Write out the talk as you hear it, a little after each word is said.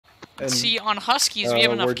And, see, on Huskies, we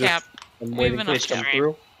have enough cap. I'm We have waiting for enough it to come cap.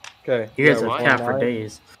 through. Okay. You guys yeah, have cap for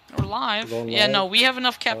days. We're live. We're Yeah, live. no, we have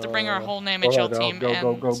enough cap to bring our whole NHL team. Go,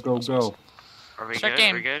 and go. Are we start good?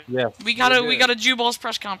 game. Are we good? Yeah. We got a Jewballs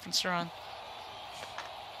press conference to run.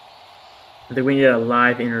 I think we need a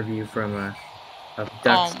live interview from a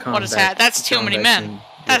Ducks combat. What is that? That's too many men.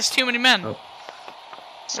 That's too many men. Oh.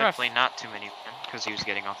 Simply not too many men, because he was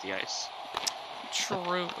getting off the ice.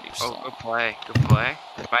 True, but he was Oh, good play. Good play.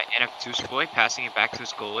 By Anaptuskoy, passing it back to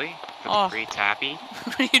his goalie for the free tappy.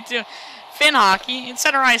 What are you doing? Fin hockey. In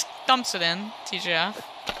center ice, dumps it in. TJF.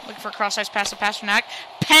 Looking for a cross ice pass to Pasternak.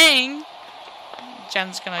 Pang!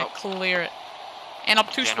 Jen's gonna clear it.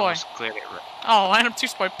 Anaptuskoy. Oh,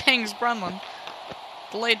 Anaptuskoy pings Brunlin.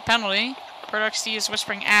 Delayed penalty. Product D is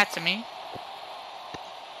whispering to me.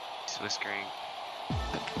 He's whispering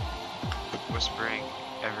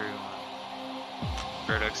everyone.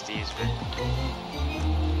 Product D is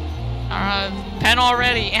pen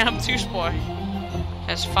already. Anaptuskoy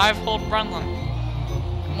has 5-hold Brunlin.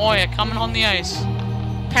 Moya coming on the ice.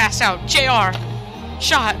 Pass out. JR.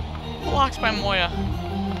 Shot. Blocked by Moya.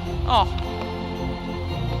 Oh.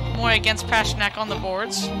 Moya against Pasternak on the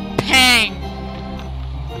boards. Pang!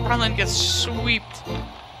 Brunlin gets sweeped.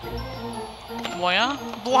 Moya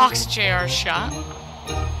blocks JR's shot.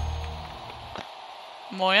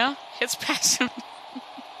 Moya hits past him.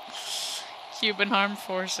 Cuban Armed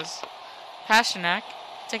Forces. Pasternak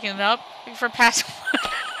taking it up for pass.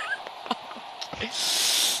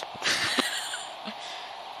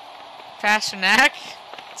 Pasternak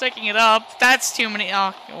taking it up. That's too many.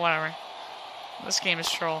 Oh, whatever. This game is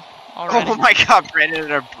troll already. Oh my god, Brandon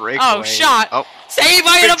in a breakaway. Oh, shot. Oh. Save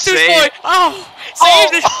by Anaptuskoy. Oh,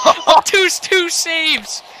 saved it. Oh, two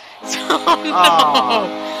saves. Oh, no.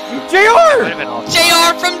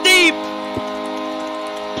 JR from deep.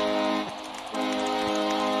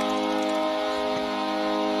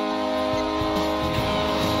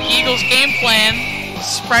 Eagles game plan,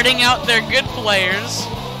 spreading out their good players,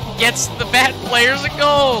 gets the bad players a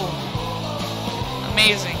goal.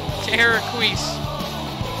 Amazing. Tahira Queese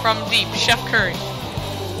from deep. Chef Curry.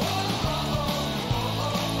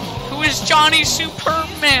 Who is Johnny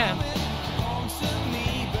Superman?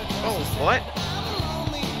 Oh, what?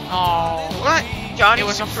 Oh. What? Johnny It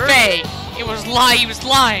was Superman. a fake. It was he was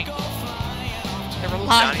lying. They were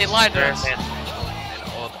lying. They lied to us.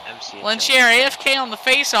 Lancier AFK on the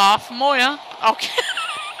face-off. Moya. Okay.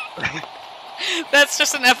 That's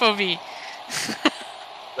just an FOV.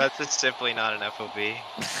 That's just simply not an FOB.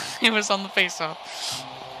 It was on the face-off.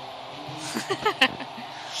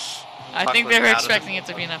 I think they were expecting it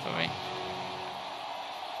to be an FOV.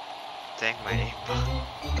 Dang my name.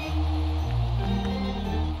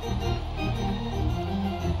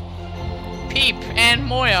 Peep and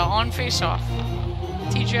Moya on face-off.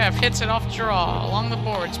 TJF hits it off draw along the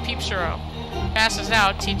boards. Peep zero. Passes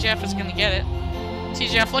out. TJF is going to get it.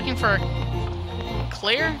 TJF looking for a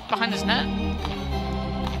clear behind his net.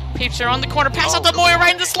 Peeps are on the corner. Pass out to Moya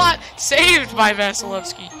right in the slot. Saved by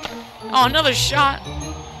Vasilevsky. Oh, another shot.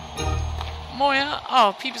 Moya.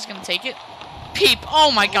 Oh, Peep is going to take it. Peep.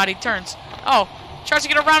 Oh my god, he turns. Oh, tries to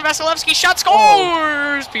get around Vasilevsky. Shot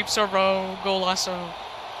scores. Peep Sorbo. Golasso.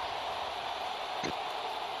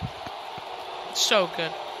 So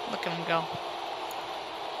good. Look at him go.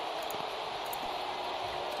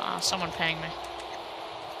 Someone paying me.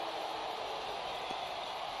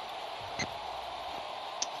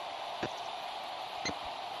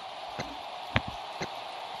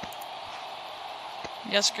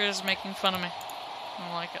 Yesker is making fun of me. I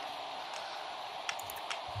don't like it.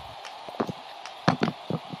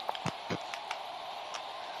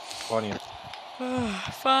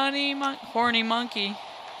 Funny. Horny monkey.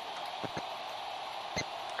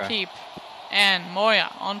 Peep. And Moya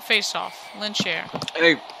on face-off. Lynchair.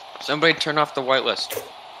 Hey, somebody turn off the whitelist.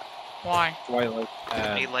 Why? Whitelist.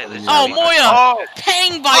 Oh, Moya! Oh!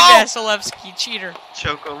 Pang by Vasilevsky. Cheater.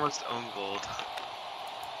 Choke almost own gold.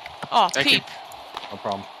 Oh, Thank Peep. No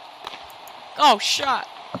problem. Oh, shot.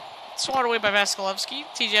 Swatted away by Vasilevsky.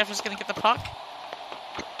 TJF is going to get the puck.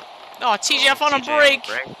 Oh, TJF on a break.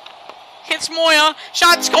 Hits Moya.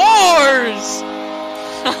 Shot scores!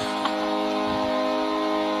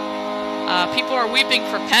 People are weeping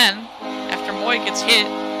for Penn after Moya gets hit.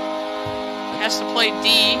 Has to play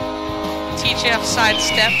D. TJF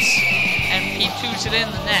sidesteps, and P2's it in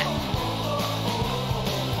the net.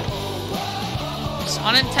 It's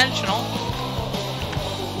unintentional.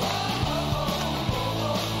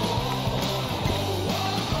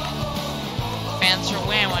 Fans are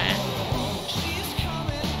wah-wah.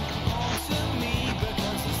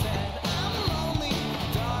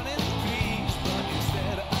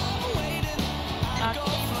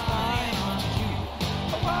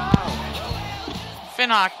 Finn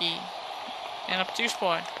Hockey. And up Deuce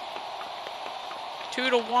Boy.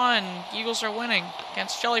 2-1. Eagles are winning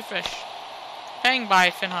against Jellyfish. Bang by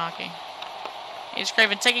Finn Hockey. Ace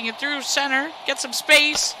Craven taking it through center. Gets some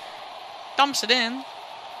space. Dumps it in.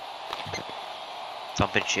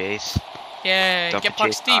 Dump and chase. Yeah, Dump get and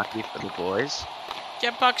pucks chase deep. hockey for the boys.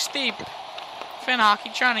 Get pucks deep. Finn Hockey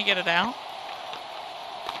trying to get it out.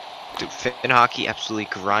 Dude, Finn Hockey absolutely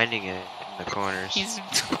grinding it in the corners. He's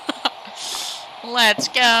Let's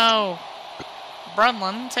go.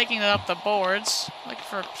 Brunlin taking it up the boards. Looking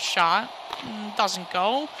for a shot. Doesn't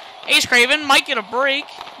go. Ace Craven might get a break.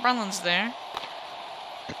 Brunlin's there.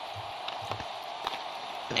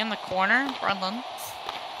 In the corner. Brunlin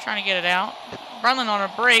trying to get it out. Brunlin on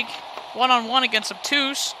a break. 1-on-1 against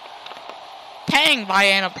Obtuse. Pang by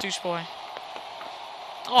an Obtuse boy.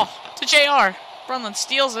 Oh, to JR. Brunlin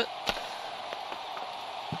steals it.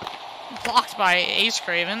 Blocked by Ace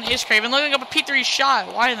Craven. Ace Craven looking up a P3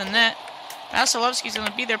 shot. Wide of the net. Vasilevsky's going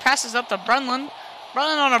to be there. Passes up to Brunlin.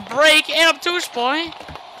 Brunlin on a break. And Obtuse boy.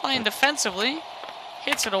 Playing defensively.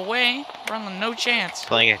 Hits it away. Brunlin no chance.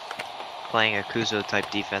 Playing a Kuzo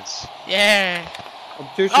type defense. Yeah.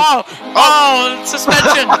 Obtuse. Oh,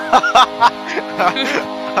 suspension.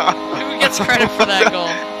 Who gets credit for that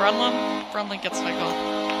goal? Brunlin? Brunlin gets that goal.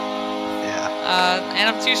 Yeah.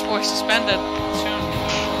 And Obtuse boy suspended. Soon.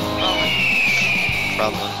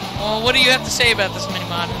 Brunlin. Well, what do you have to say about this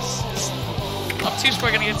mini-mod? Is Obtuse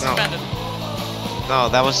boy gonna get suspended? No,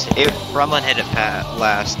 that was it. Brunlin hit it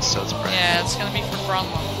last, so it's Brunlin. Yeah, it's gonna be for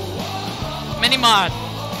Brunlin. Mini-mod.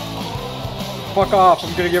 Fuck off,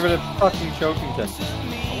 I'm gonna give it a fucking chokington.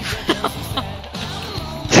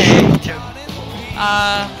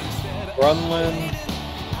 Brunlin.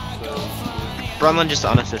 Brunlin just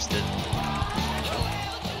unassisted.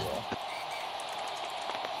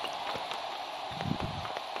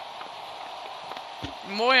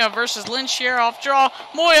 Moya versus Lynch here off draw.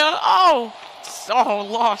 Moya,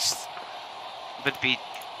 lost. Would be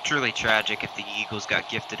truly tragic if the Eagles got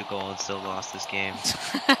gifted a goal and still lost this game.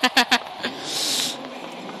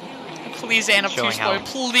 Please, Obtuse boy,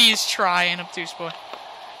 please try Obtuse boy.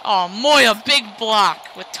 Oh, Moya, big block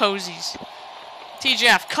with toesies.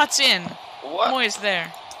 TJF cuts in. What? Moya's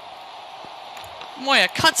there. Moya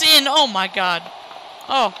cuts in. Oh my god.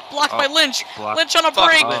 Oh, blocked by Lynch. Blocked. Lynch on a Fuck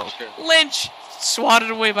break. Lynch. Lynch swatted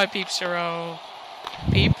away by Peep Zero.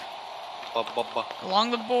 Peep along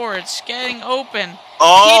the boards, getting open.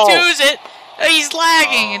 Oh! He does it. He's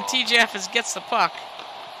lagging, and TJF gets the puck.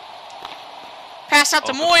 Pass out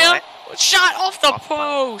to Moya. Shot off the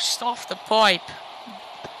post, off the pipe.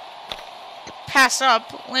 Pass up.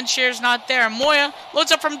 Lynchier's not there. Moya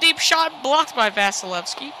loads up from deep shot, blocked by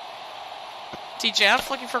Vasilevsky. TJF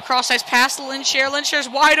looking for a cross-ice pass to Lynchier. Lynchier's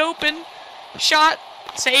wide open. Shot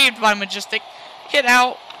saved by Majestic. Hit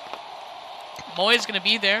out. Moya's going to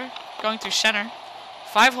be there. Going through center.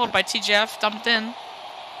 5-hold by TJF. Dumped in.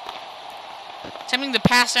 Attempting to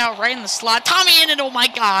pass out right in the slot. Tommy in it. Oh my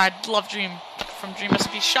god. Love Dream from Dream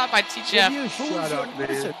SP. Shot by TJF. Shut up,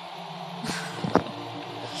 man.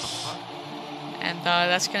 And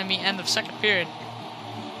that's going to be end of second period.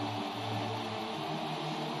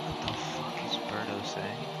 What the fuck is Berto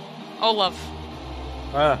saying? Olaf.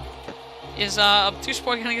 Ah, Is Obtuse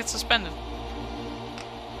boy going to get suspended?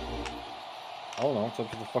 I don't know, it's up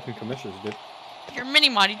to the fucking commissioners, dude. You're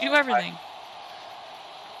mini-mod. You do everything.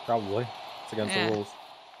 Probably. It's against the rules.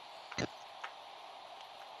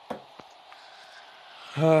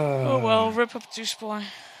 Oh well, rip up Deuce Boy.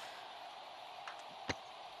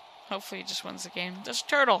 Hopefully he just wins the game. This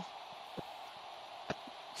Turtle.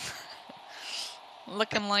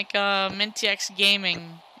 Looking like MintyX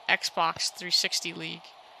Gaming Xbox 360 League.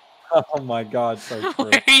 Oh my god, so true.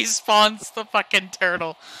 Where he spawns the fucking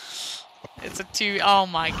turtle. It's a 2. Oh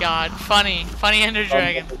my god. Funny. Funny Ender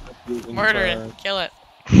Dragon. Murder it. Kill it.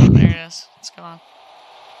 There it is. It's gone.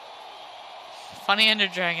 Funny Ender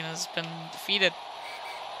Dragon has been defeated.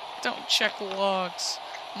 Don't check logs.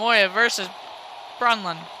 Moya versus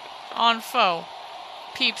Brunlin. On foe.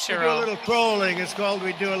 Peep We do a Zero. little trolling. It's called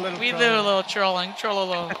we do a little We trolling. do a little trolling.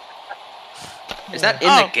 Trollolo. Is that in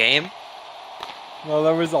Oh. the game? No,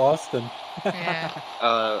 that was Austin. Yeah.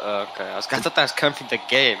 Okay. I thought that was coming from the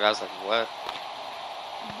game. I was like, what?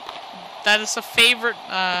 That is a favorite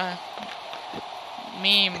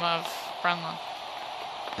meme of Brunlin.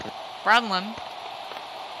 Brunlin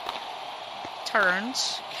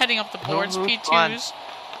turns, heading up the boards. P2s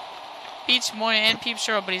beats Moya and Peep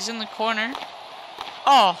Zero, but he's in the corner.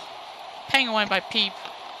 Oh, paying away by Peep.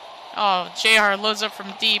 Oh, JR loads up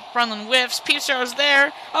from deep. Brunlin whiffs. Peep Zero's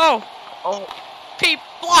there. Oh, Peep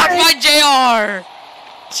blocked by JR.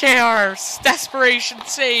 JR's desperation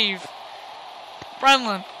save.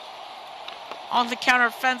 Brennan on the counter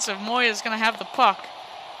offensive. Moya's gonna have the puck.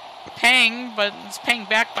 Paying, but it's paying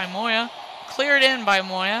back by Moya. Cleared in by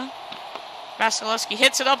Moya. Vasilevsky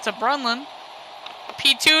hits it up to Brunlin.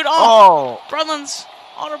 P2'd. Oh! Brunlin's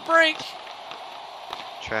on a break.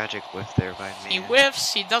 Tragic whiff there by me. He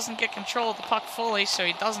whiffs. He doesn't get control of the puck fully, so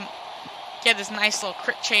he doesn't get his nice little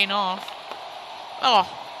crit chain off. Oh,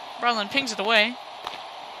 Brunlin pings it away.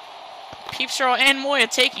 Peepsrow and Moya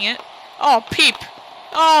taking it. Oh, Peep.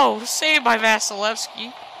 Oh, saved by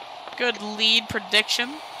Vasilevsky. Good lead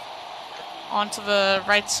prediction. Onto the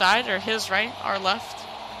right side, or his right, our left,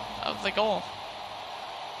 of the goal.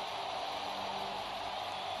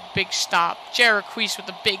 Big stop. Jeriquise with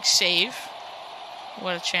the big save.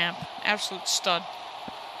 What a champ. Absolute stud.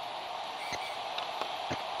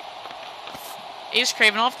 Ace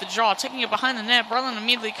Craven off the draw, taking it behind the net. Brunlin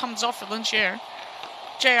immediately comes off for Lynchier.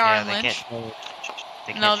 JR and Lynch.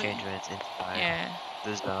 They can't change when it's inside. Yeah.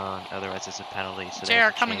 The zone, otherwise it's a penalty. So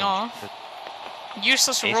JR coming off.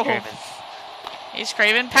 Useless roll. Ace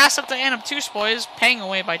Craven. Pass up to Anaptuspoy is paying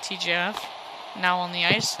away by TJF. Now on the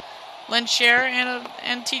ice. Lynchier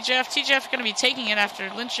and TJF. TJF going to be taking it after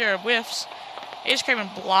Lynchier whiffs. Ace Craven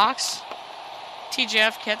blocks.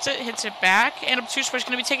 TJF gets it, hits it back. Anaptuspoy is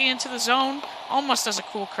going to be taking it into the zone. Almost does a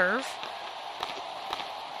cool curve.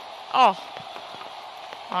 Oh.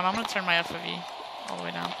 Hold on, I'm going to turn my FOV all the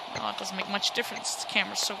way down. Oh, it doesn't make much difference. The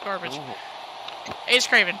camera's so garbage. Ooh. Ace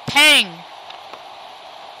Craven. Pang!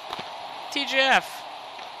 TJF.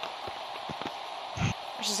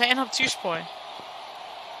 Versus Anaptuspoy.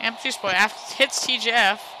 Anaptuspoy hits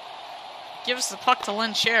TJF. Gives the puck to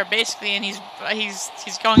Lynchier, basically, and he's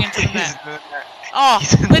going into the net. Oh,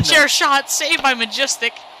 Lynchier shot, saved by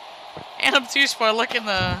Majestic. Anaptuspoy looking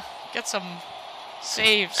to get some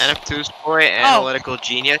saves. Anaptuspoy, analytical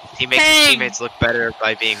genius. He makes his teammates look better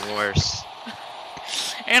by being worse.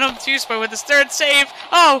 Anaptuspoy with his third save.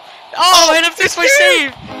 Oh, Anaptuspoy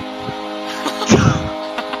save.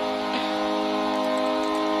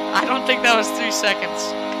 I don't think that was 3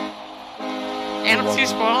 seconds.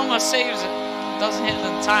 Anaptuspoy almost saves it. Doesn't hit it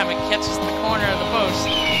in time. It catches the corner of the post.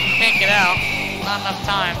 Can't get out. Not enough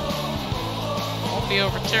time. Won't be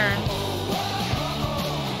overturned.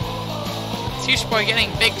 Anaptuspoy getting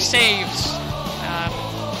big saves.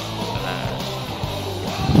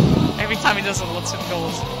 Every time he does it, lets in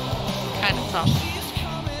goals. Kind of tough.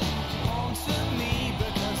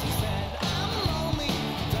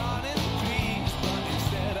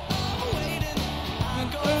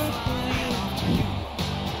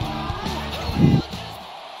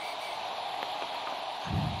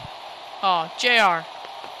 Oh, JR.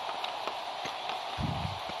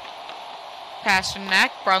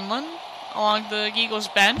 Pasternak, Brunlin, along the Eagles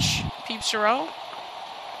bench. Peepsero.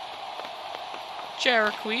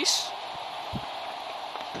 Jeriquise.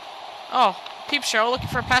 Oh, Peepsero looking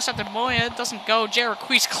for a pass out to Moya. It doesn't go.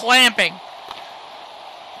 Jeriquise clamping.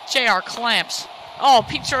 JR clamps. Oh,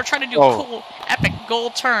 Peepsero trying to do a cool, epic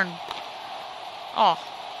goal turn. Oh,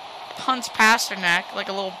 punts Pasternak like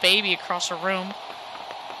a little baby across a room.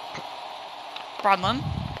 Brunlin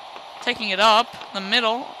taking it up. The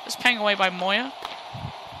middle is paying away by Moya.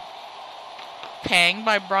 Pang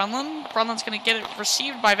by Brunlin. Brunlin's going to get it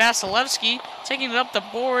received by Vasilevsky. Taking it up the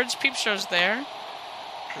boards. Peepsho's there.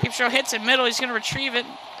 Peepsho hits it middle. He's going to retrieve it.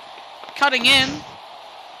 Cutting in.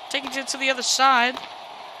 Taking it to the other side.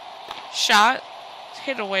 Shot.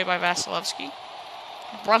 Hit away by Vasilevsky.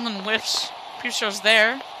 Brunlin whiffs. Peepsho's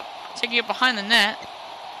there. Taking it behind the net.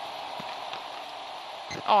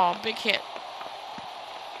 Oh, big hit.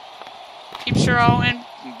 Peepsero and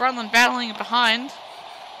Brunlin battling behind.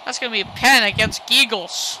 That's going to be a pen against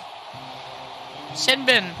Geagles.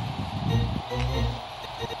 Sinbin.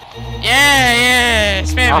 Yeah.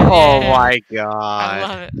 Spam it. Oh my god. I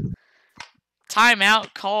love it.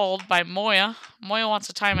 Timeout called by Moya. Moya wants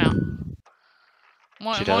a timeout.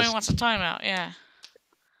 Moya wants a timeout, yeah.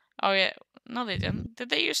 Oh, yeah. No, they didn't. Did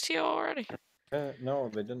they use TO already? No,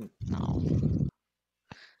 they didn't. No.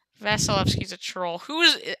 Vasilevsky's a troll. Who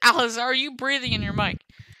is... Alice, are you breathing in your mic?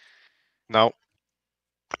 No.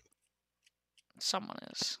 Someone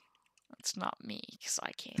is. It's not me, because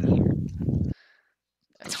I can't hear.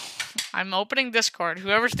 I'm opening Discord.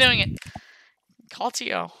 Whoever's doing it, call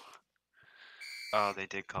TO. Oh, they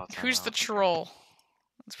did call timeout. Who's the troll?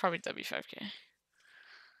 It's probably W5K.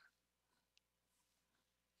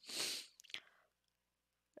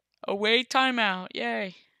 Away timeout.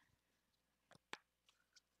 Yay.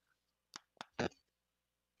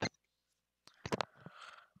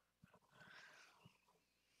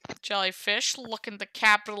 Jellyfish looking to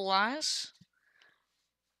capitalize.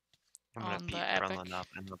 I'm gonna On beat the epic. Brunlin up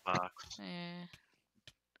in the box. Yeah.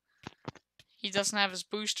 He doesn't have his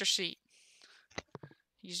booster seat.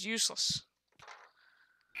 He's useless.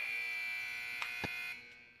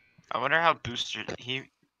 I wonder how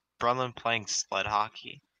Brunlin playing sled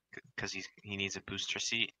hockey because he needs a booster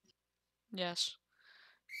seat. Yes.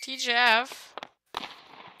 TJF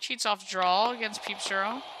cheats off draw against Peep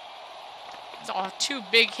Zero. Oh, 2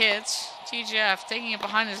 big hits. TJF taking it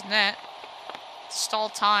behind his net. Stall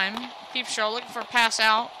time. Peep Zero looking for a pass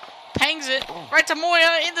out. Pangs it right to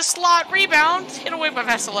Moya in the slot. Rebound. Hit away by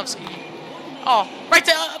Vasilevsky. Oh, right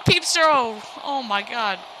to Peep Zero. Oh my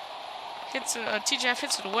god. TJF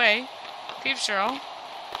hits it away. Peep Zero.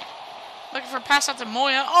 Looking for a pass out to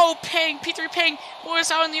Moya. Oh, Pang. P3 Pang.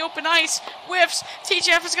 Moya's out in the open ice. Whiffs.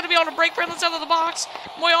 TJF is going to be on a break. Brandon's out of the box.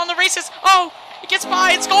 Moya on the races. Oh, he gets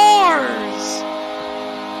by and scores.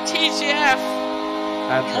 TJF.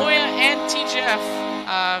 Moya and TJF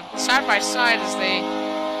side by side as they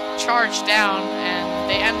charge down, and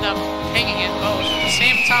they end up pinging it both at the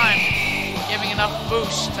same time, giving enough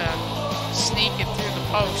boost to sneak it through the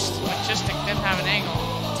post. Majestic didn't have an angle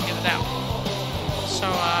to get it out. So,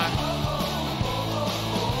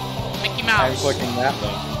 Mickey Mouse. I'm clicking that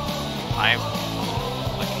though. I'm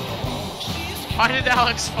Why did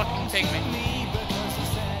Alex fucking ping me?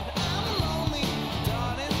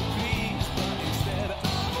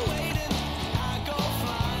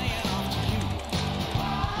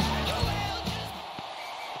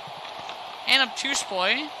 And up 2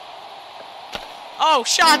 Spoy. Oh,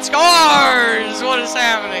 shot scores! What is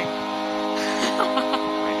happening?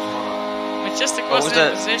 Majestic wasn't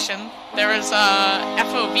in position. There was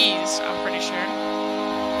FOVs, I'm pretty sure.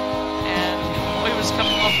 And Moy was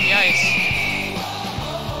coming off the ice.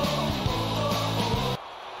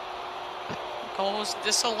 Goal was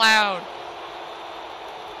disallowed.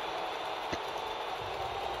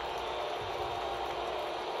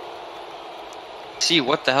 See,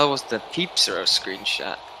 what the hell was the Peep Zero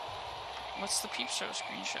screenshot? What's the Peep Show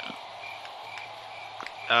screenshot?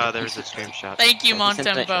 there's a screenshot. Thank you,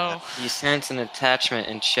 Montembo. He sent an attachment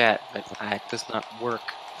in chat, but it does not work.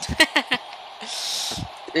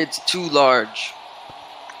 It's too large.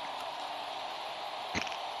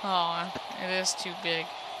 Oh, it is too big.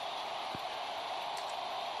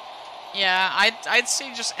 Yeah, I'd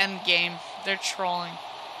say just end game. They're trolling,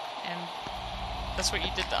 and that's what you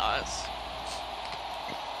did to us.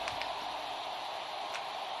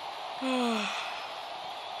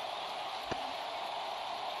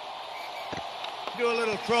 Do a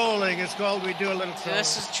little trolling. It's called we do a little trolling.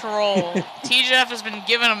 This is troll. TJF has been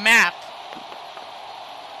given a map.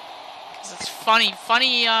 Cause it's funny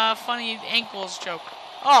ankles joke.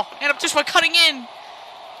 Oh, and up 2 Spoy cutting in.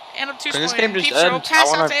 And up 2 Spoy. This game just Peep Show, ends. pass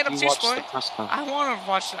I out want to and up 2 to watch Spoy. the press conference. I want to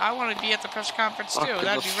watch it. I want to be at the press conference too. That'd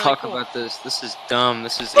Let's be really talk cool. about this. This is dumb.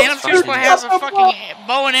 This is. And up 2 Spoy has a fucking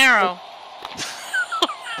bow and arrow.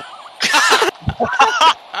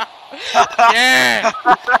 Yeah.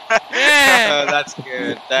 Yeah. That's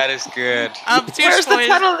good. That is good. Up 2 Where's the Spoy.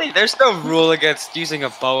 penalty? There's no rule against using a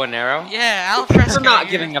bow and arrow. Yeah, Al Fresco. We're not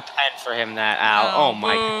giving a pen for him that, Al. Oh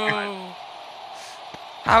my god.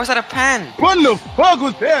 How is that a pen? What the fuck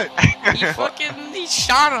was that? He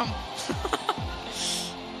shot him.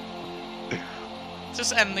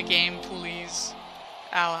 Just end the game, please.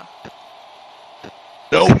 Ala.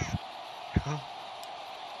 No.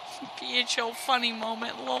 BHL funny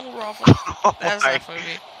moment, lol ruffle. That's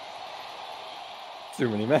FOV. Too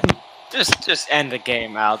many men. Just end the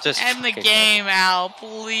game, Al. Just End the game, Al,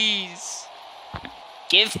 please.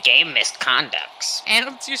 Give game misconducts.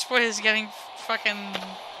 Adam 2 Spoy is getting fucking.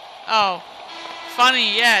 Oh.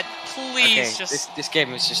 Funny, yeah. Please Okay, just. this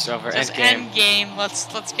game is just over. Just end game. Let's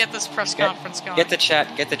get this press conference going. Get the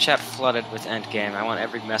chat flooded with end game. I want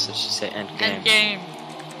every message to say end game. End game.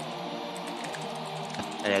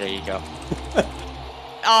 Yeah, there you go.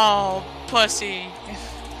 Oh, pussy.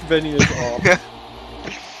 Vinny is off.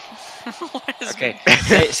 What is Okay,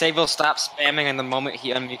 it? say we'll stop spamming in the moment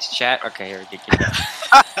he unmutes chat. Okay, here we go.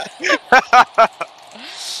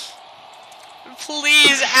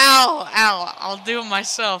 Please, Al, I'll do it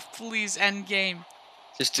myself. Please, end game.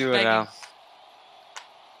 Just do it, Begging. Al.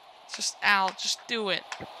 Just Al, just do it.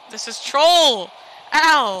 This is troll.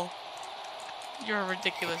 Al, you're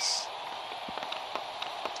ridiculous.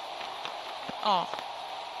 Oh.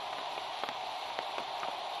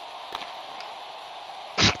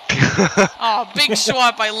 Oh, big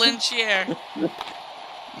swat by Lynchier.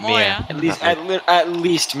 Moya. At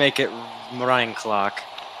least make it running clock.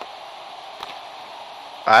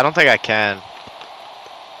 I don't think I can.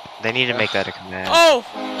 They need to make that a command. Oh,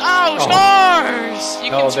 scores!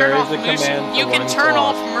 You No, can turn there off is a command You for can running turn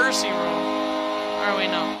clock. off mercy rule. Oh wait,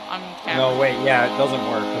 no. I'm capping. No, wait, yeah, it doesn't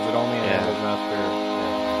work because it only enables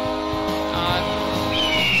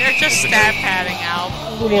They're just stat padding, Al.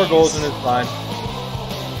 after 2 more goals and it's fine.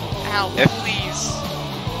 Al, please.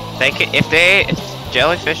 If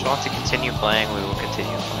Jellyfish wants to continue playing, we will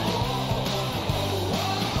continue playing.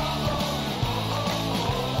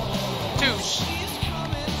 Douche.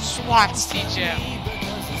 Swats, TJ.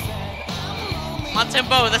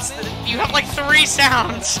 Montembeau, you have like 3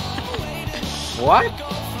 sounds. What?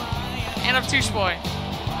 And up Touche Boy.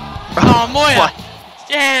 Oh, Moya. What?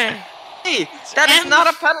 Yeah. Hey, that is not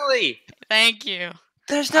a penalty. Thank you.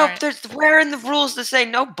 There's no. Right. There's where in the rules to say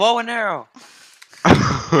no bow and arrow?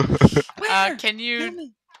 Can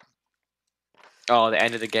you? Oh, the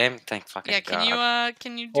end of the game. Thank fucking God.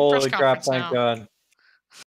 Can you do press Holy crap, conference thank now? God.